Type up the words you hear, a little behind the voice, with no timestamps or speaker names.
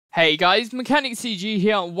Hey guys, Mechanic CG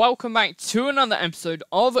here, and welcome back to another episode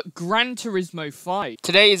of Gran Turismo 5.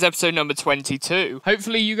 Today is episode number 22.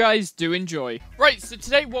 Hopefully you guys do enjoy. Right, so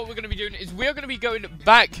today what we're going to be doing is we're going to be going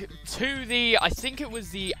back to the, I think it was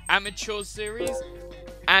the Amateur series,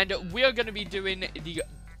 and we are going to be doing the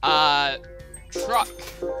Truck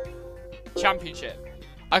Championship.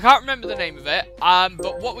 I can't remember the name of it,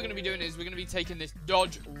 but what we're going to be doing is we're going to be taking this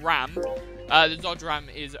Dodge Ram. The Dodge Ram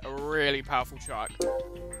is a really powerful truck.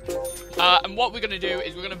 And what we're going to do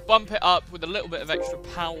is we're going to bump it up with a little bit of extra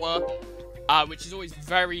power, which is always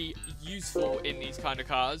very useful in these kind of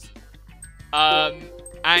cars, and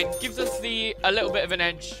gives us a little bit of an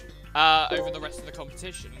edge over the rest of the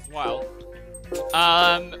competition as well.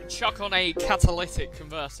 Chuck on a catalytic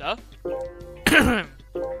converter.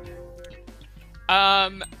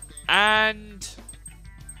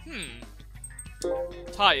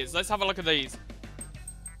 Tires. Let's have a look at these.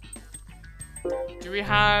 Do we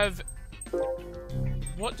have...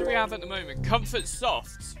 What do we have at the moment? Comfort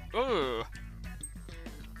Softs. Ooh.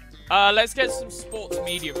 Let's get some sports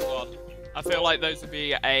mediums on. I feel like those would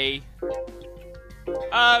be a...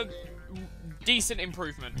 decent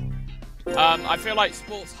improvement. I feel like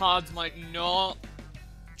sports hards might not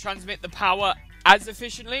transmit the power as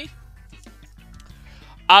efficiently.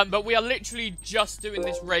 But we are literally just doing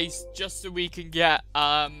this race just so we can get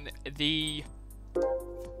the...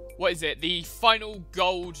 What is it? The final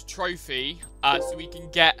gold trophy, so we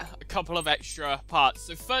can get a couple of extra parts.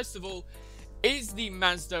 So first of all, is the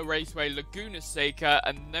Mazda Raceway Laguna Seca,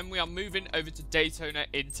 and then we are moving over to Daytona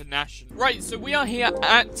International. Right, so we are here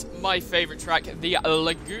at my favorite track, the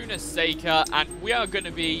Laguna Seca, and we are going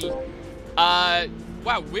to be,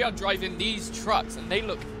 wow, we are driving these trucks, and they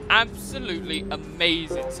look absolutely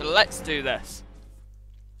amazing. So let's do this.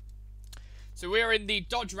 So we are in the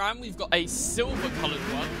Dodge Ram. We've got a silver coloured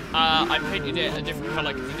one. I painted it a different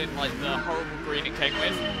colour because I didn't like the horrible green it came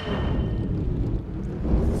with.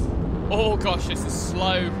 Oh gosh, this is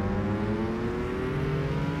slow.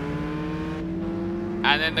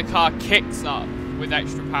 And then the car kicks up with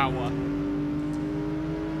extra power.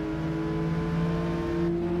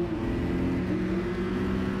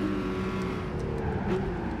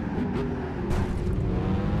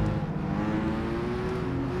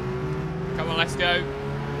 Let's go.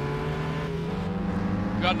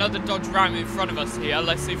 We've got another Dodge Ram in front of us here.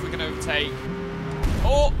 Let's see if we can overtake.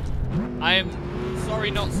 Oh! I am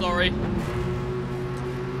sorry, not sorry.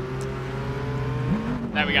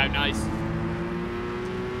 There we go, nice.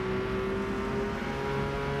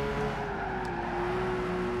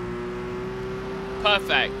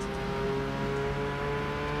 Perfect.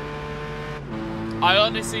 I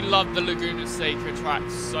honestly love the Laguna Seca track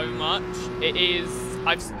so much. It is...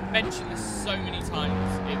 I've mentioned this so many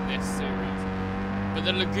times in this series, but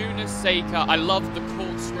the Laguna Seca, I love the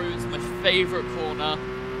corkscrew, it's my favourite corner.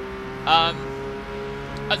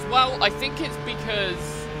 As well, I think it's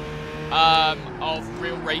because of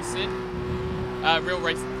Real Racing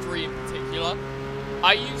 3 in particular.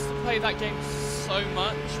 I used to play that game so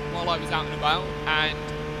much while I was out and about, and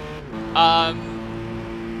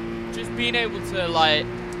just being able to, like,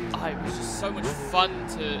 it was just so much fun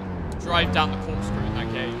to drive down the corkscrew in that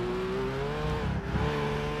game.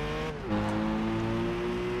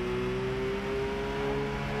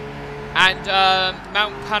 And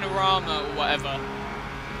Mount Panorama or whatever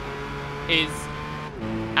is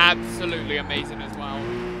absolutely amazing as well.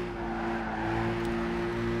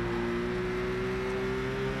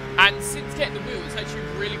 And since getting the wheel, it's actually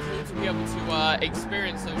really cool to be able to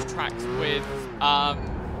experience those tracks with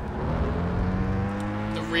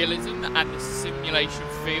the realism and the simulation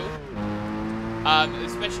feel.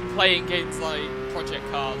 Especially playing games like Project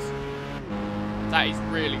Cars. That is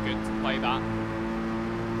really good to play that.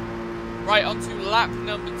 Right, on to lap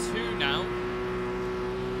number 2 now.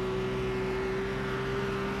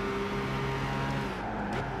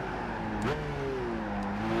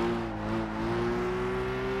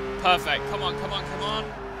 Perfect. Come on, come on, come on.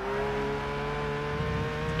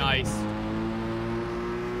 Nice.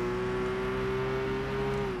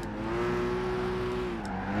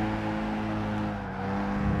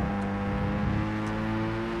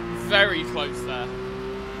 Very close there.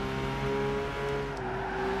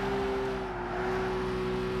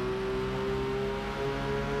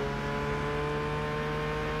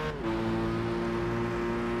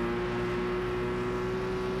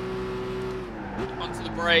 Onto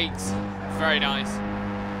the brakes. Very nice.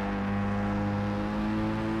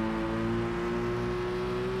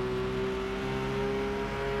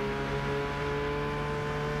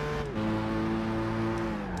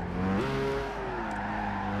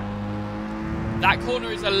 That that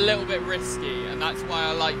corner is a little bit risky, and that's why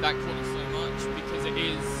I like that corner so much, because it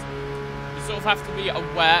is, you sort of have to be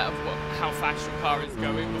aware of how fast your car is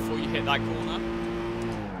going before you hit that corner.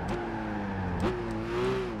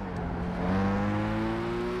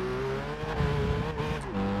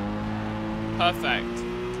 Perfect.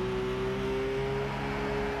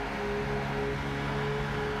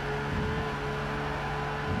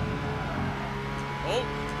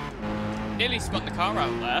 Oh, nearly spun the car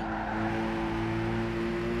out there.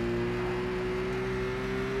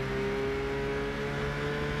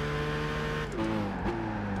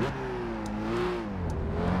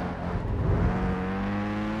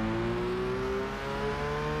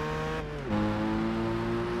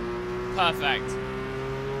 Perfect.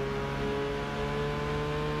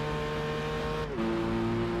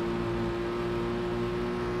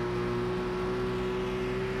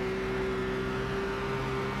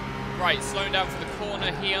 Right, slowing down for the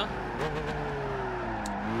corner here.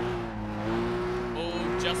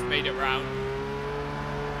 Oh, just made it round.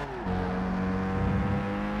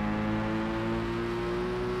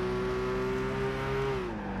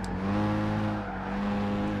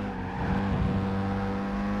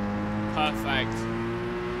 Perfect.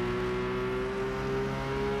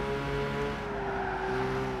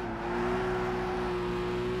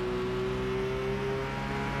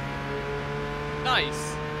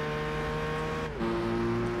 Nice.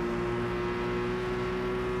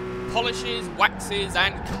 Polishes, waxes,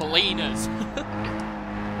 and cleaners.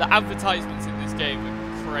 The advertisements in this game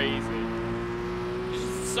are crazy. It's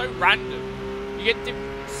just so random. You get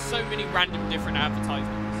so many random different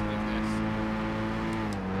advertisements in this.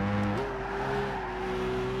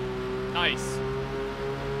 Nice.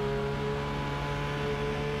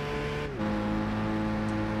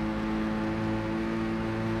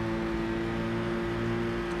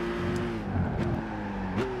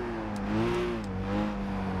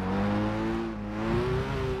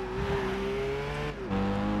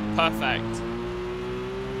 Perfect.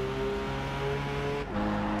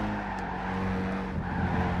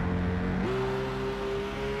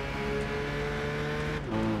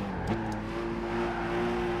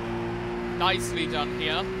 Nicely done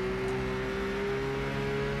here.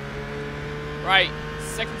 Right,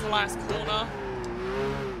 second to last corner.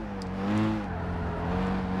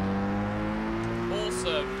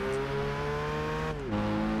 Awesome.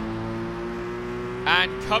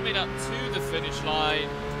 And coming up to the finish line.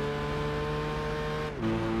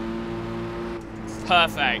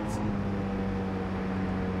 Perfect.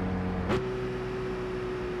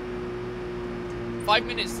 Five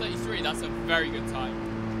minutes 33, that's a very good time.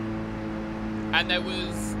 And there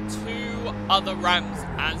was 2 other Rams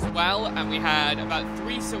as well, and we had about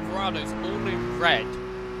 3 Silverados all in red.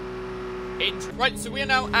 Right, so we are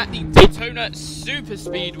now at the Daytona Super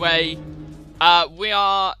Speedway. We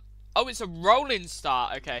are... Oh, it's a rolling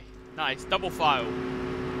start. Okay, nice. Double file.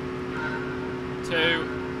 2,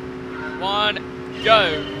 1...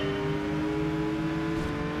 Go!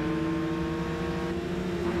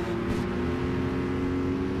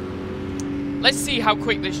 Let's see how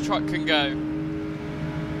quick this truck can go.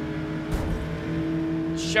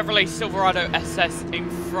 Chevrolet Silverado SS in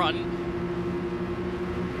front.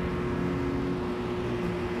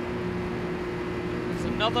 There's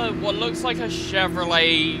another, what looks like a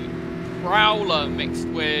Chevrolet Prowler mixed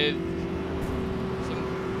with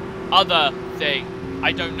some other thing.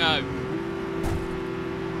 I don't know.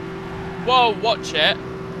 Whoa, watch it. Here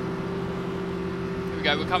we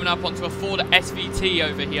go, we're coming up onto a Ford SVT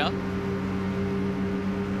over here.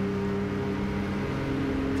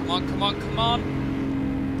 Come on, come on, come on.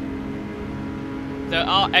 There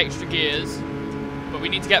are extra gears, but we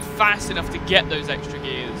need to get fast enough to get those extra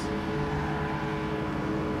gears.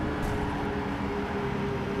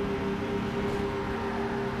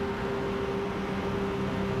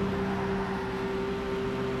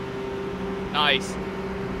 Nice.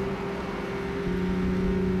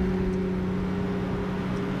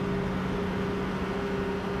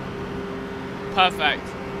 Perfect.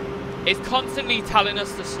 It's constantly telling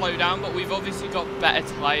us to slow down, but we've obviously got better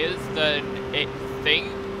tyres than it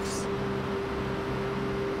thinks.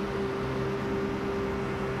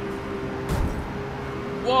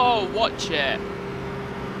 Whoa, watch it.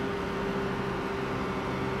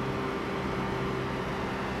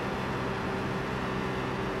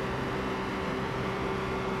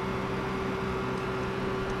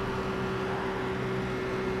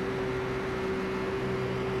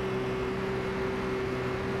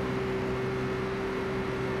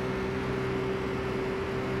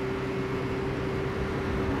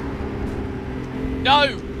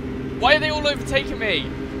 No! Why are they all overtaking me?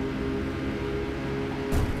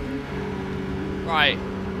 Right.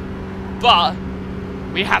 But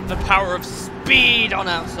we have the power of speed on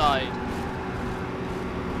our side.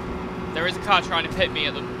 There is a car trying to pit me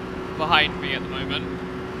behind me at the moment.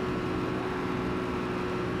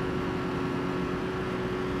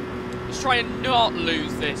 Let's try and not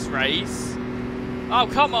lose this race. Oh,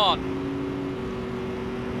 come on.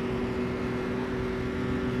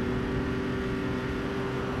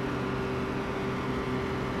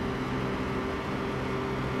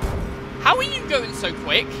 How are you going so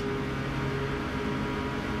quick?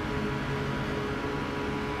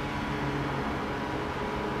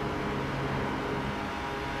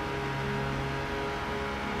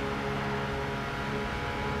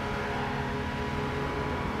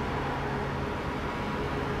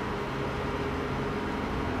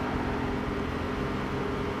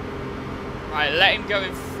 Right, let him go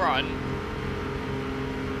in front.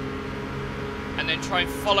 And then try and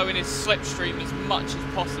follow in his slipstream as much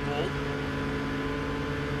as possible.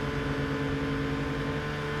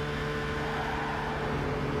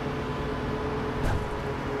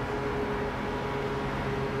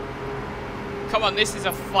 Come on, this is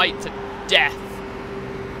a fight to death.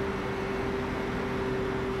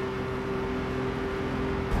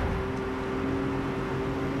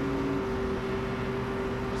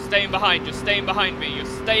 Staying behind, you're staying behind me, you're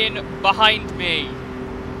staying behind me.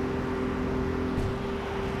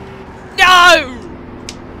 No!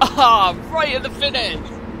 Ah, right at the finish.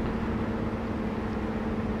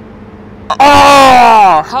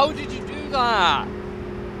 Ah, how did you do that?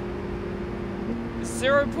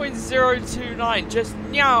 0.029, just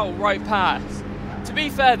meow right past. To be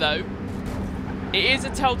fair though, it is a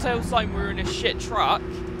telltale sign we're in a shit truck,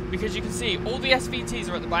 because you can see all the SVTs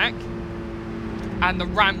are at the back, and the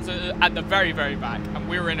Rams are at the very, very back, and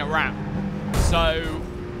we're in a Ram. So,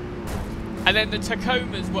 and then the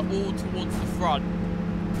Tacomas were all towards the front.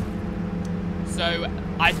 So,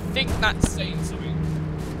 I think that's saying something.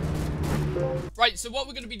 Right, so what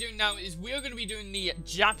we're going to be doing now is we're going to be doing the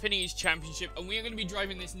Japanese Championship, and we are going to be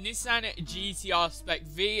driving this Nissan GTR Spec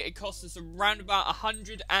V. It costs us around about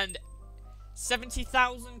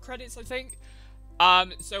 170,000 credits, I think.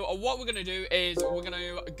 So what we're going to do is we're going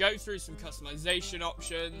to go through some customization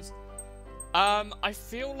options. I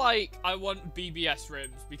feel like I want BBS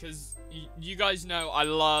rims, because you guys know I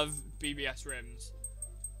love BBS rims.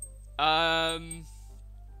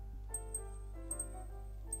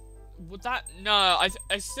 Would that... No, I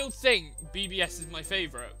still think BBS is my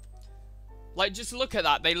favorite. Like, just look at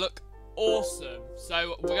that. They look awesome.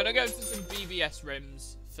 So, we're going to go for some BBS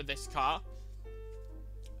rims for this car.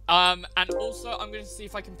 And also, I'm going to see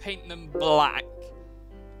if I can paint them black.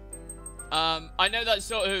 I know that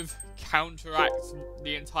sort of counteracts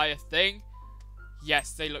the entire thing.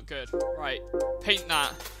 Yes, they look good. Right, paint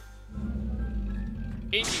that.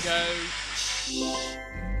 In you go.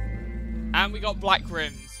 And we got black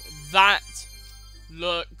rims. That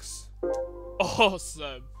looks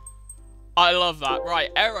awesome. I love that. Right,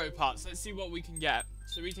 aero parts. Let's see what we can get.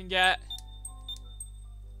 So we can get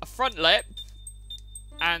a front lip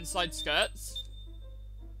and side skirts.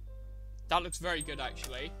 That looks very good,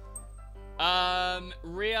 actually.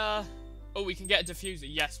 Rear. Oh, we can get a diffuser.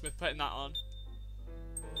 Yes, we're putting that on.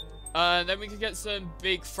 Then we can get some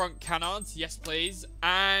big front canards. Yes, please.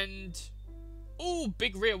 And oh,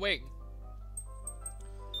 big rear wing.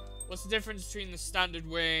 What's the difference between the standard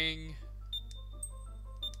wing?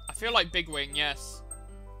 I feel like big wing, yes.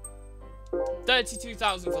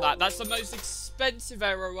 32,000 for that. That's the most expensive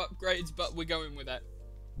aero upgrades, but we're going with it.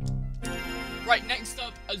 Right, next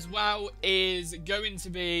up as well is going to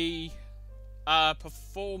be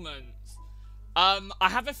performance. I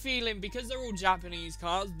have a feeling, because they're all Japanese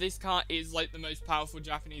cars, this car is like the most powerful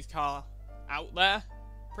Japanese car out there,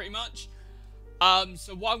 pretty much.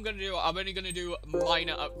 So what I'm going to do, I'm only going to do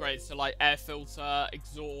minor upgrades, so like air filter,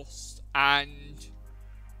 exhaust, and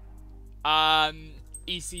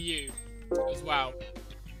ECU as well.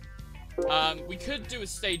 We could do a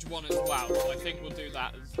stage 1 as well, so I think we'll do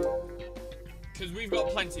that because we've got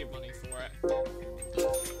plenty of money for it.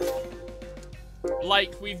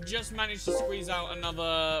 Like, we've just managed to squeeze out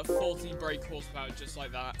another 40 brake horsepower just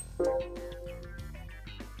like that.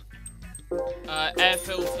 Air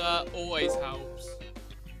filter always helps.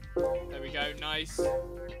 There we go, nice.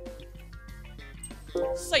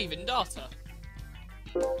 Saving data.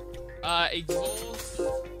 Exhaust.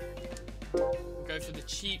 We'll go for the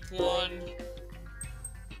cheap one.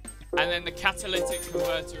 And then the catalytic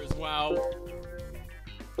converter as well.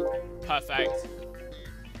 Perfect.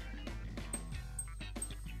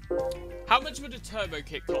 How much would a turbo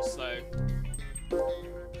kit cost though?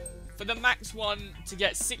 For the max one, to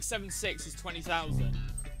get 676 is 20,000.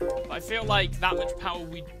 But I feel like that much power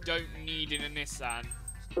we don't need in a Nissan.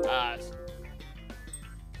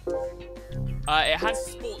 It has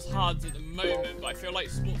sports hards at the moment, but I feel like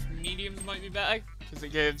sports mediums might be better because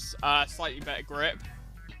it gives slightly better grip.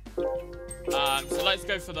 So let's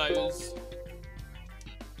go for those.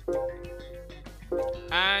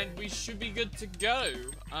 And we should be good to go.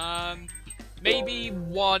 Maybe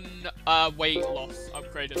one weight loss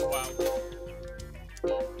upgrade as well.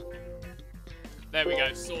 There we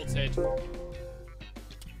go, sorted.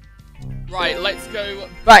 Right, let's go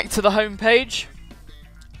back to the home page.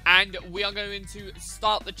 And we are going to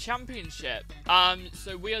start the championship.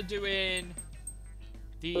 So we are doing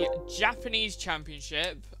the Japanese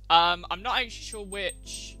championship. I'm not actually sure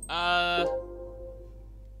which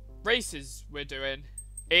races we're doing.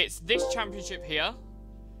 It's this championship here.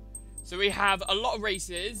 So we have a lot of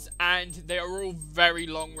races, and they are all very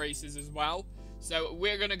long races as well. So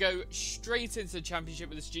we're going to go straight into the championship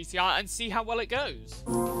with this GTR and see how well it goes.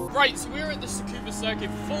 Right, so we're at the Tsukuba circuit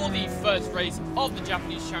for the first race of the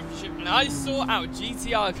Japanese championship, and I saw our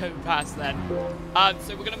GTR coming past then.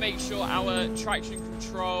 So we're going to make sure our traction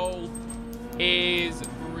control is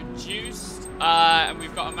reduced, and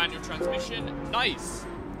we've got a manual transmission. Nice.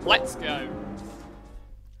 Let's go.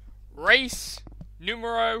 Race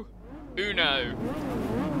numero uno.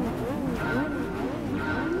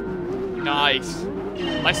 Nice.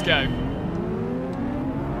 Let's go.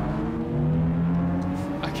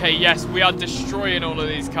 Okay, yes, we are destroying all of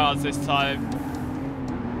these cars this time.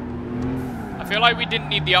 I feel like we didn't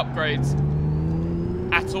need the upgrades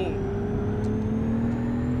at all.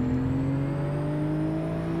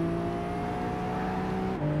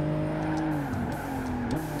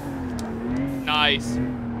 Nice.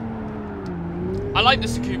 I like the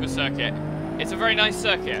Tsukuba circuit. It's a very nice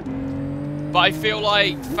circuit. But I feel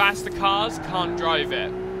like faster cars can't drive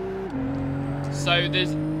it. So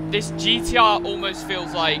this GTR almost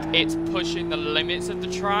feels like it's pushing the limits of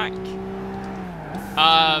the track.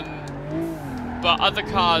 But other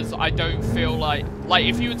cars, I don't feel like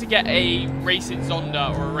if you were to get a racing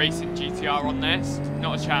Zonda or a racing GTR on this,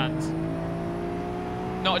 not a chance.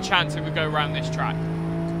 Not a chance it would go around this track.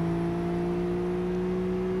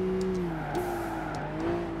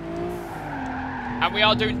 And we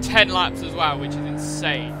are doing 10 laps as well, which is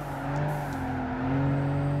insane.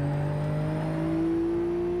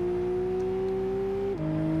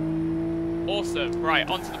 Awesome. Right,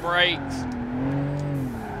 onto the brakes.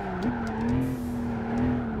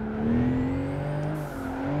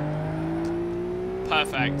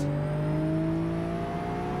 Perfect.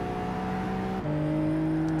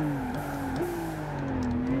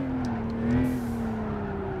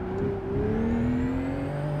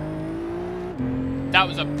 That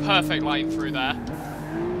was a perfect line through there.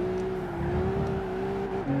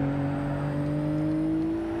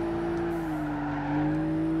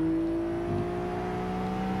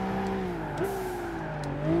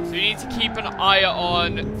 So you need to keep an eye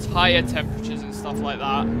on tyre temperatures and stuff like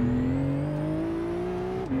that.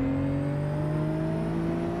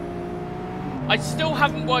 I still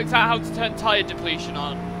haven't worked out how to turn tyre depletion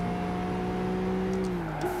on.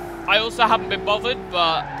 I also haven't been bothered,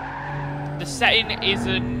 but the setting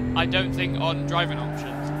isn't, I don't think, on driving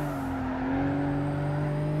options.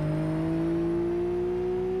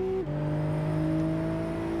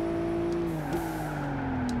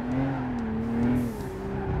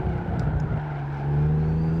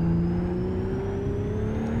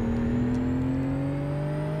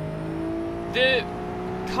 The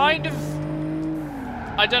kind of,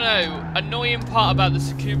 I don't know, annoying part about the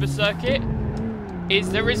Tsukuba circuit is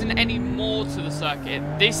there isn't any more to the circuit.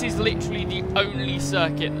 This is literally the only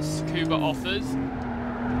circuit that Tsukuba offers.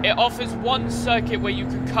 It offers one circuit where you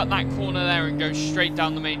can cut that corner there and go straight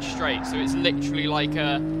down the main straight, so it's literally like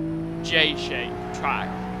a J-shaped track.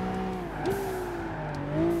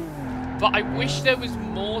 But I wish there was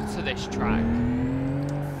more to this track,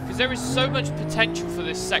 because there is so much potential for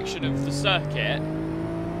this section of the circuit,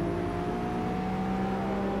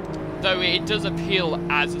 though it does appeal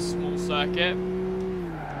as a small circuit.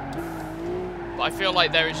 I feel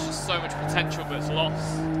like there is just so much potential that's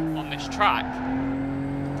lost on this track.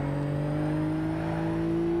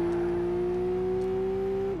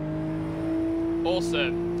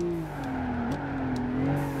 Awesome.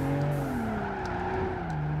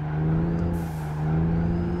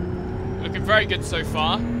 Looking very good so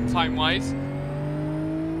far, time-wise.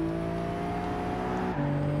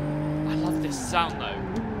 I love this sound though.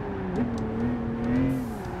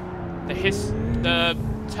 The hiss, the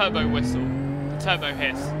turbo whistle. Turbo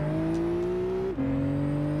hiss.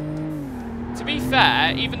 To be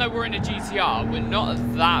fair, even though we're in a GTR, we're not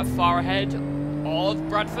that far ahead of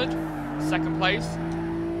Bradford, 2nd place.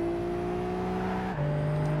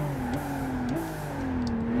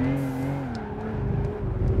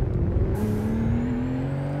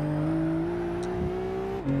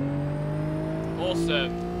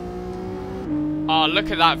 Awesome. Oh,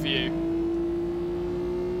 look at that view.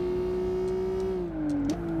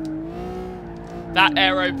 That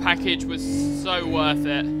aero package was so worth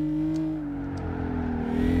it.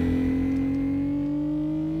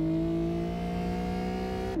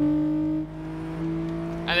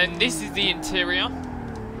 And then this is the interior,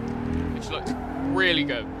 which looks really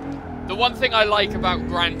good. The one thing I like about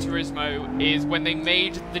Gran Turismo is when they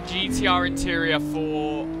made the GTR interior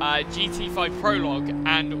for GT5 Prologue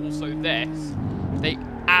and also this, they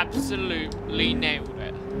absolutely nailed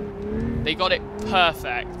it. They got it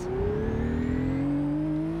perfect.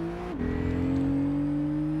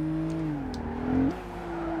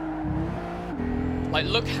 Like,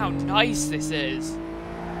 look how nice this is.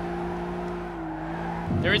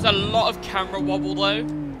 There is a lot of camera wobble though,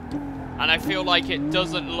 and I feel like it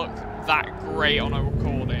doesn't look that great on a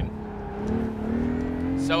recording.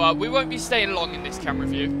 So we won't be staying long in this camera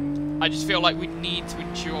view. I just feel like we need to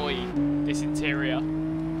enjoy this interior.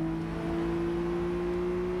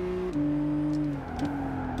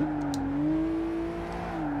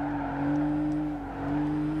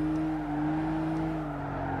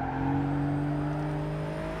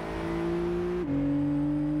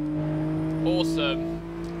 Awesome.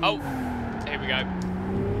 Oh, here we go.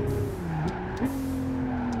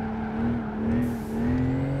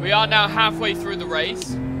 We are now halfway through the race,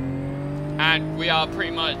 and we are pretty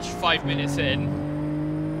much 5 minutes in.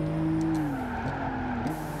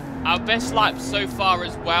 Our best lap so far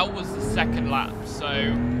as well was the 2nd lap, so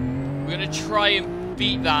we're going to try and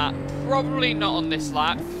beat that. Probably not on this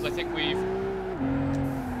lap, because I think we've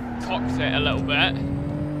cocked it a little bit,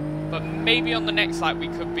 but maybe on the next lap we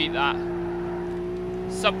could beat that.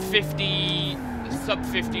 Sub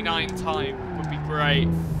 59 time would be great.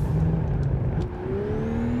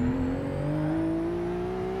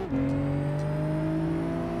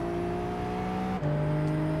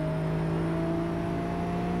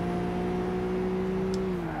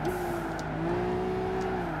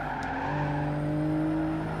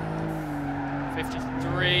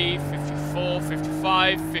 '53, '54,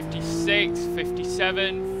 '55, '56,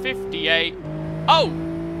 '57, '58. Oh!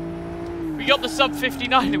 We got the sub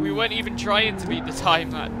 59 and we weren't even trying to beat the time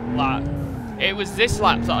that lap. It was this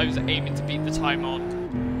lap that I was aiming to beat the time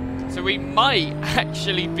on. So we might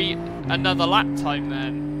actually beat another lap time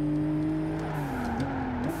then.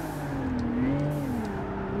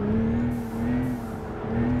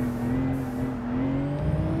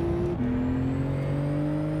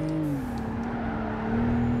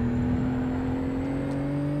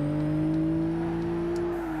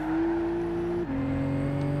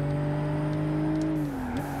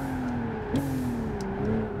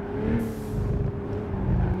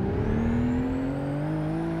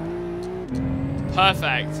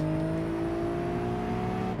 Perfect.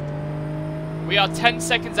 We are 10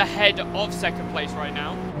 seconds ahead of 2nd place right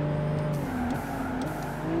now.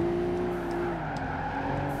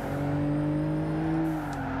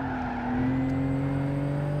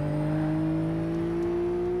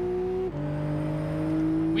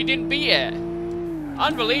 We didn't beat it.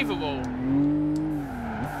 Unbelievable.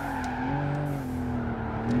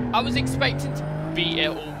 I was expecting to beat it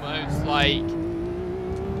almost, like...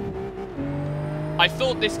 I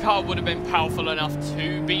thought this car would have been powerful enough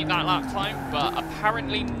to beat that lap time, but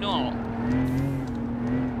apparently not.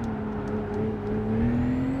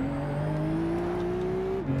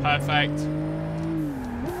 Perfect.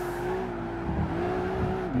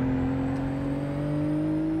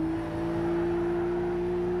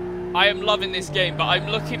 I am loving this game, but I'm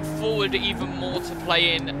looking forward even more to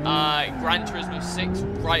playing Gran Turismo 6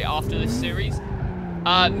 right after this series.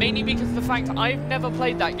 Mainly because of the fact I've never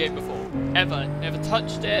played that game before. Ever. Never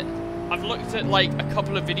touched it. I've looked at like a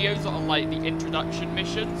couple of videos on like the introduction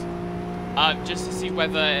missions, just to see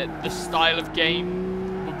whether the style of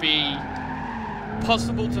game would be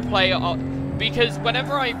possible to play on, because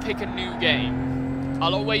whenever I pick a new game,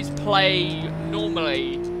 I'll always play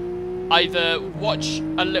normally, either watch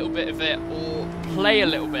a little bit of it or play a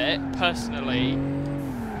little bit personally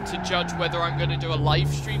to judge whether I'm going to do a live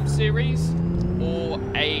stream series or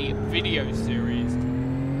a video series.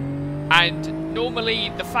 And normally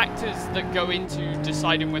the factors that go into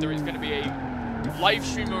deciding whether it's going to be a live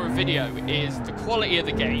stream or a video is the quality of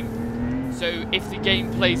the game. So if the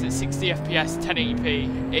game plays at 60 FPS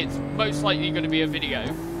 1080p, it's most likely going to be a video,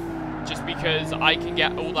 just because I can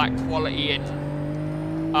get all that quality in,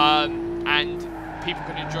 and people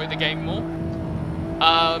can enjoy the game more.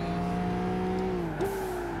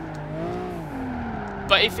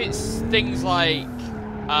 But if it's things like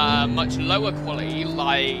much lower quality,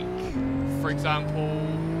 like, for example,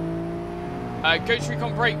 Ghost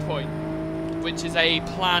Recon Breakpoint, which is a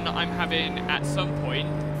plan I'm having at some point,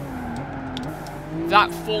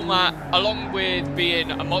 that format, along with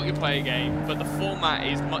being a multiplayer game, but the format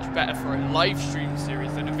is much better for a live stream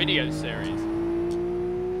series than a video series.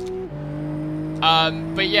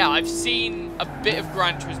 But yeah, I've seen a bit of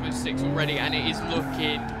Gran Turismo 6 already, and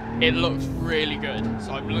it looks really good.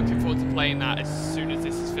 So I'm looking forward to playing that as soon as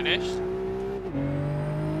this is finished.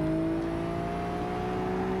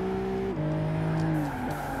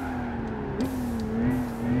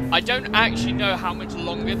 I don't actually know how much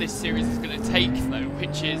longer this series is going to take, though,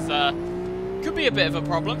 which is could be a bit of a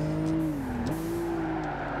problem.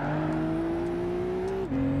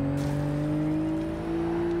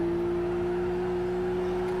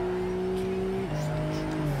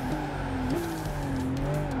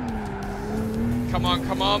 Come on,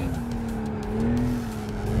 come on.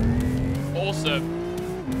 Awesome.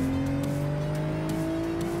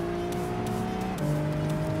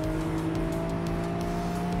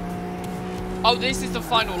 Oh, this is the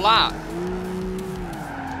final lap.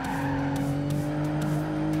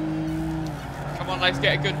 Come on, let's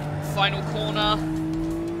get a good final corner.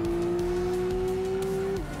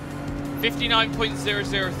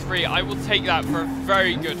 59.003. I will take that for a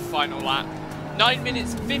very good final lap. 9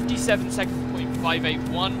 minutes, 57 seconds,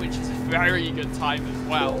 .581, which is a very good time as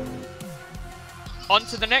well. On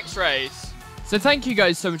to the next race. So thank you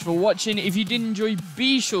guys so much for watching. If you did enjoy,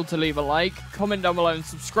 be sure to leave a like, comment down below and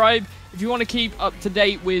subscribe. If you want to keep up to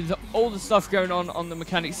date with all the stuff going on the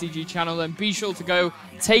Mechanic CG channel, then be sure to go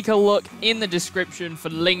take a look in the description for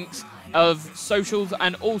links of socials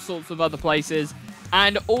and all sorts of other places.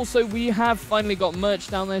 And also, we have finally got merch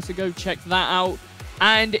down there, so go check that out.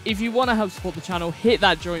 And if you want to help support the channel, hit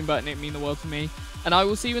that join button. It means the world to me. And I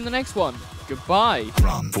will see you in the next one. Goodbye.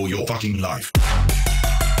 Run for your fucking life.